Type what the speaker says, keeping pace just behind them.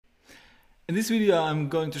In this video, I'm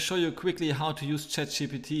going to show you quickly how to use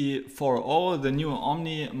ChatGPT4o, the new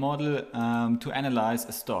Omni model, to analyze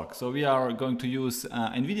a stock. So we are going to use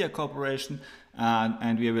NVIDIA Corporation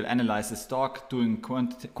and we will analyze the stock doing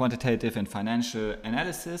quantitative and financial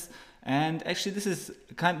analysis. And actually this is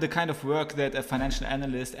the kind of work that a financial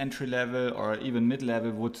analyst, entry level or even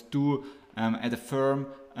mid-level would do at a firm.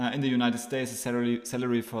 In the United States, the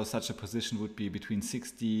salary for such a position would be between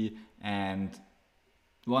 60 and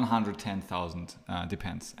 110,000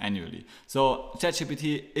 depends annually. So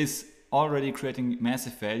ChatGPT is already creating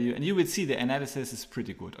massive value, and you will see the analysis is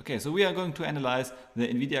pretty good. Okay, so we are going to analyze the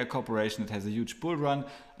NVIDIA Corporation that has a huge bull run.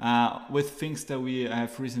 With Finxter, we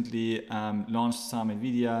have recently launched some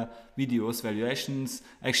NVIDIA videos, valuations.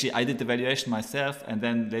 Actually, I did the valuation myself, and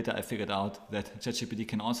then later I figured out that ChatGPT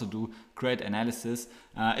can also do great analysis.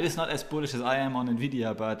 It is not as bullish as I am on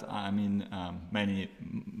NVIDIA, but I mean,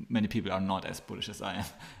 many people are not as bullish as I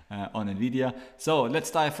am on NVIDIA. So let's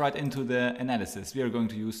dive right into the analysis. We are going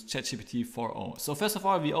to use ChatGPT4o. So first of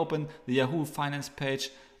all, we open the Yahoo Finance page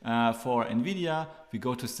for NVIDIA. We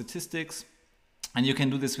go to statistics, and you can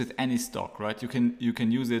do this with any stock, right? You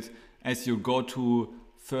can use it as your go-to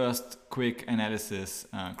first quick analysis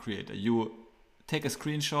creator. You take a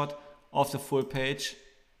screenshot of the full page,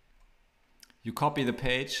 you copy the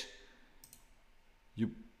page,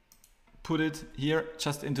 you put it here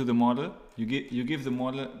just into the model. You give the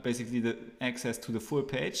model basically the access to the full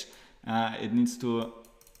page. It needs to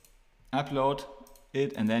upload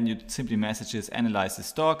it, and then you simply messages analyze the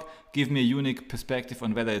stock, give me a unique perspective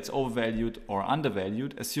on whether it's overvalued or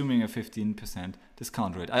undervalued, assuming a 15%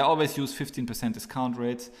 discount rate. I always use 15% discount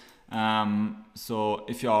rates. So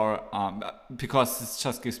if you are, because this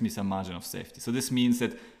just gives me some margin of safety. So this means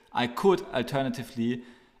that I could alternatively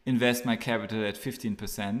invest my capital at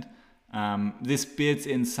 15%. This builds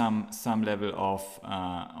in some level of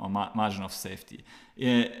margin of safety.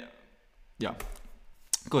 Yeah.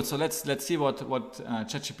 Good. So let's see what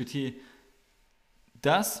ChatGPT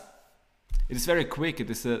does. It is very quick.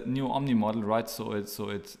 It is a new Omni model, right? So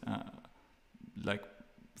it like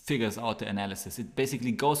figures out the analysis. It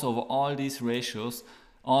basically goes over all these ratios,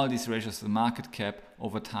 the market cap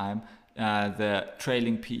over time, the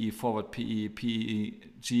trailing PE, forward PE,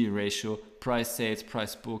 PEG ratio, price sales,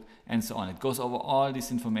 price book, and so on. It goes over all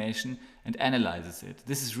this information and analyzes it.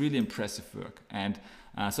 This is really impressive work. And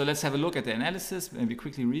so let's have a look at the analysis and we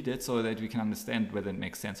quickly read it so that we can understand whether it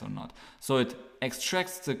makes sense or not. So it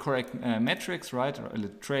extracts the correct metrics, right? The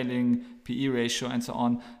trailing PE ratio and so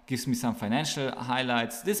on, gives me some financial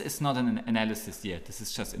highlights. This is not an analysis yet. This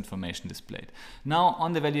is just information displayed. Now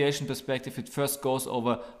on the valuation perspective, it first goes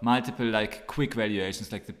over multiple like quick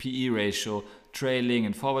valuations like the PE ratio, trailing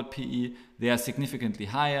and forward PE. They are significantly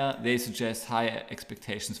higher. They suggest higher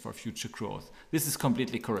expectations for future growth. This is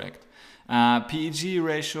completely correct. PEG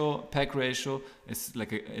ratio, PEG ratio is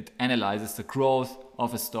like it analyzes the growth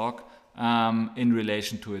of a stock in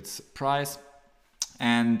relation to its price,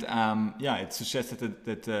 and yeah, it suggests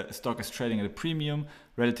that the stock is trading at a premium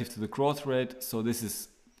relative to the growth rate. So this is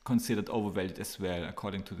considered overvalued as well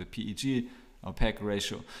according to the PEG or PEG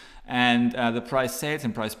ratio. And the price sales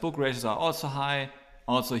and price book ratios are also high.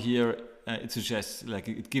 Also here it suggests, like,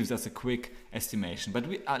 it gives us a quick estimation. But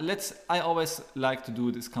I always like to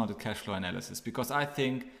do discounted cash flow analysis, because I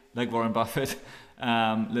think, like Warren Buffett,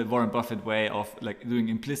 the Warren Buffett way of like doing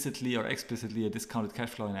implicitly or explicitly a discounted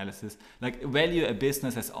cash flow analysis, like value a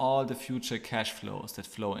business as all the future cash flows that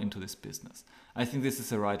flow into this business. I think this is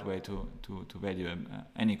the right way to value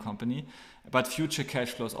any company. But future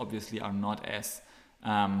cash flows obviously are not as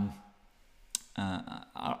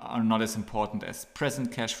important as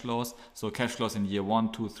present cash flows. So cash flows in year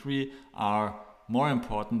 1, 2, 3 are more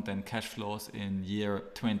important than cash flows in year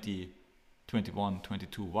 20, 21,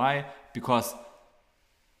 22. Why? Because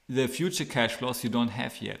the future cash flows you don't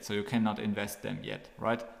have yet, so you cannot invest them yet,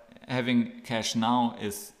 right? Having cash now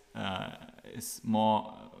is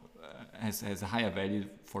more has a higher value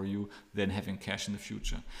for you than having cash in the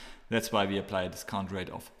future. That's why we apply a discount rate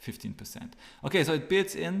of 15%. Okay, so it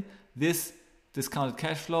builds in this discounted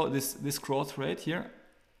cash flow, this growth rate here.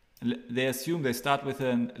 They start with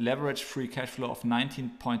a leverage free cash flow of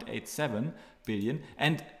 19.87 billion.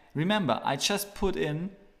 And remember, I just put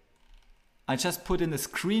in a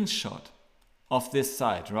screenshot of this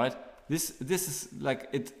site, right? This is like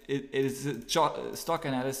it is a stock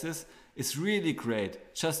analysis. It's really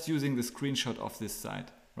great just using the screenshot of this site,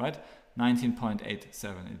 right?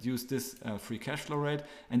 19.87. It used this free cash flow rate,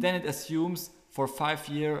 and then it assumes for 5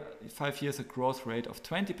 years a growth rate of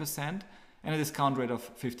 20% and a discount rate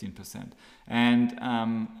of 15%. And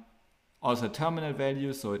also a terminal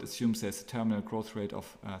value, so it assumes there's a terminal growth rate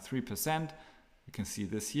of 3%. You can see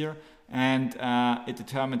this here. And it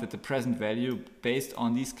determined that the present value based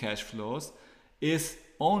on these cash flows is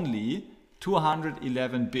only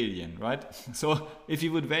 211 billion, right? So if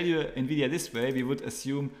you would value NVIDIA this way, we would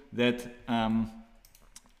assume that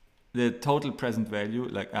the total present value,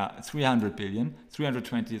 like 300 billion,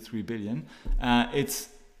 323 billion, it's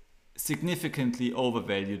significantly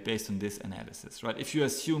overvalued based on this analysis, right? If you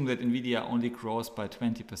assume that NVIDIA only grows by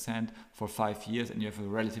 20% for 5 years and you have a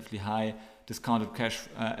relatively high discounted cash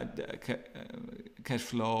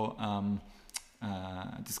flow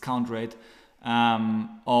discount rate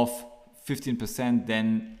of 15%,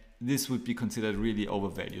 then this would be considered really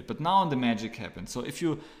overvalued. But now the magic happens. So if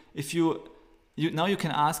you now you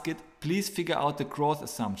can ask it, please figure out the growth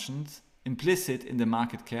assumptions implicit in the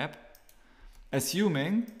market cap,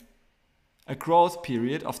 assuming a growth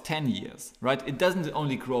period of 10 years, right? It doesn't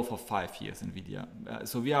only grow for 5 years, NVIDIA.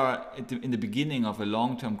 So we are in the beginning of a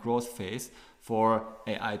long-term growth phase for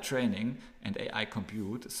AI training and AI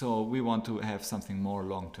compute. So we want to have something more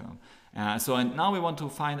long-term. And now we want to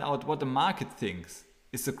find out what the market thinks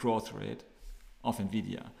is the growth rate of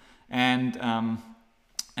NVIDIA.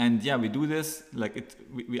 And yeah, we do this,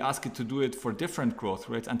 we ask it to do it for different growth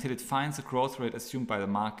rates until it finds the growth rate assumed by the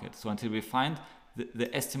market. So until we find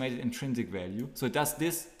the estimated intrinsic value. So it does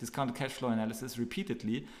this discounted cash flow analysis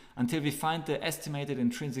repeatedly until we find the estimated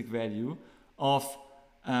intrinsic value of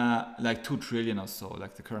 2 trillion or so,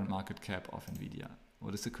 like the current market cap of NVIDIA.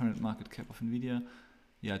 What is the current market cap of NVIDIA?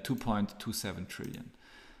 Yeah, 2.27 trillion.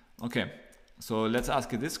 Okay, so let's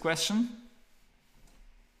ask it this question.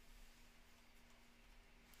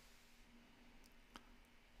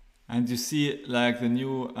 And you see, like, the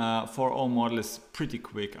new 4o model is pretty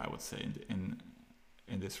quick, I would say, in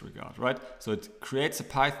this regard, right? So it creates a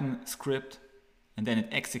Python script and then it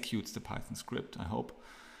executes the Python script, I hope.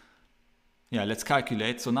 Yeah, let's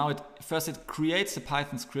calculate. So now it creates the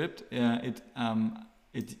Python script. It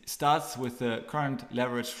starts with the current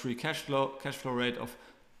leverage free cash flow rate of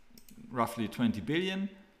roughly 20 billion,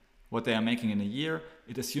 what they are making in a year.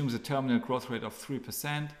 It assumes a terminal growth rate of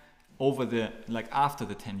 3% over after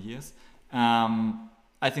the 10 years.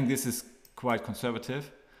 I think this is quite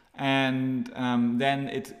conservative. And then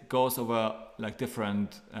it goes over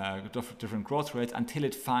different growth rates until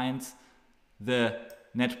it finds the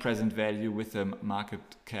net present value with the market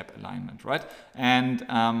cap alignment, right? And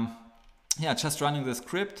yeah, just running the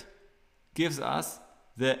script gives us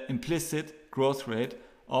the implicit growth rate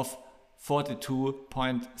of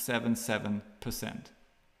 42.77%.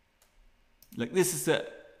 This is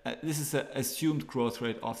the assumed growth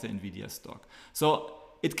rate of the NVIDIA stock. So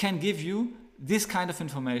it can give you this kind of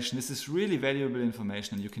information. This is really valuable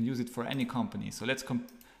information, and you can use it for any company. So let's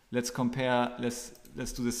compare. Let's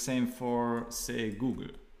do the same for, say,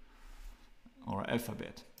 Google or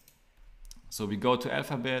Alphabet. So we go to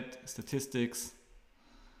Alphabet statistics.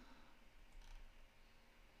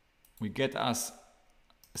 We get us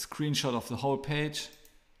a screenshot of the whole page.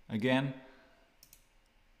 Again,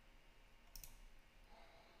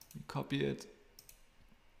 we copy it.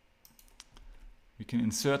 We can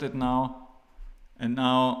insert it now, and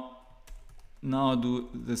now do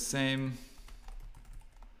the same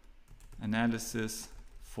analysis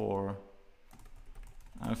for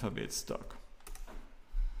Alphabet stock.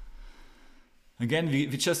 Again, we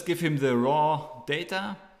just give him the raw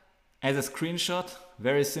data as a screenshot,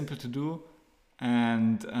 very simple to do,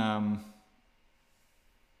 and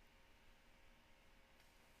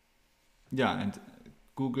yeah, and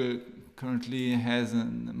Google currently has a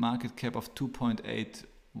market cap of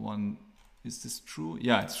 2.81. Is this true?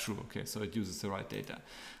 Yeah, it's true. Okay, so it uses the right data.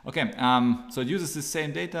 Okay, so it uses the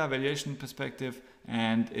same data valuation perspective,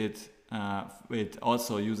 and it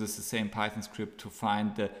also uses the same Python script to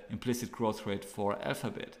find the implicit growth rate for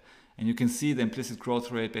Alphabet. And you can see the implicit growth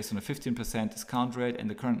rate based on a 15% discount rate and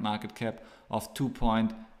the current market cap of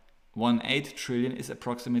 2.18 trillion is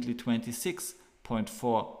approximately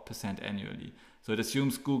 26.4% annually. So it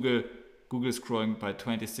assumes Google is growing by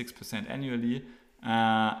 26% annually,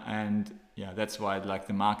 and yeah, that's why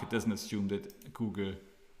the market doesn't assume that Google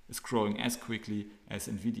is growing as quickly as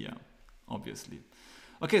NVIDIA, obviously.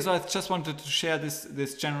 Okay, so I just wanted to share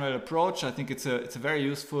this general approach. I think it's a very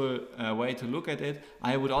useful way to look at it.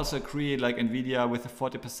 I would also agree, like NVIDIA with a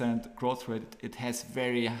 40% growth rate, it has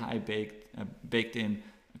very high baked in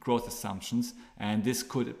growth assumptions, and this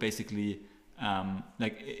could basically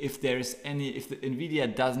if the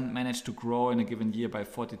NVIDIA doesn't manage to grow in a given year by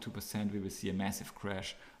 42%, we will see a massive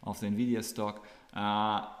crash of the NVIDIA stock.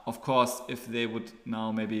 Of course, if they would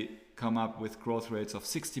now maybe come up with growth rates of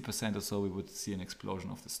 60% or so, we would see an explosion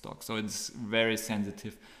of the stock. So it's very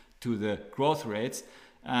sensitive to the growth rates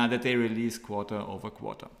that they release quarter over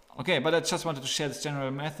quarter. Okay, but I just wanted to share this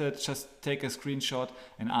general method. Just take a screenshot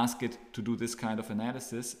and ask it to do this kind of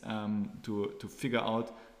analysis to figure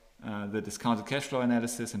out the discounted cash flow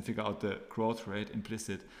analysis and figure out the growth rate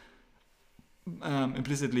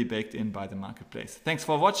implicitly baked in by the marketplace. Thanks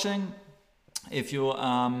for watching. If you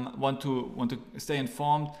want to stay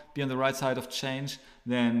informed, be on the right side of change,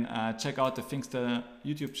 then check out the Finxter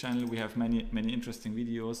YouTube channel. We have many interesting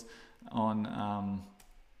videos on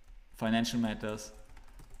financial matters.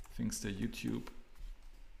 Finxter YouTube.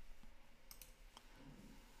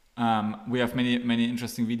 We have many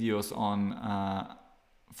interesting videos on,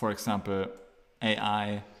 for example,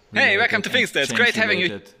 AI. Hey, welcome to Finxter. It's great having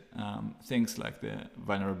you. Things like the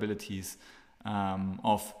vulnerabilities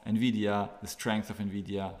of NVIDIA, the strength of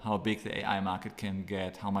NVIDIA, how big the AI market can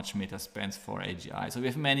get, how much Meta spends for AGI. So we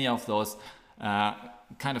have many of those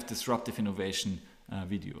kind of disruptive innovation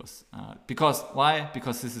videos. Why?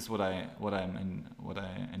 Because this is what I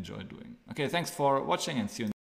enjoy doing. Okay, thanks for watching and see you.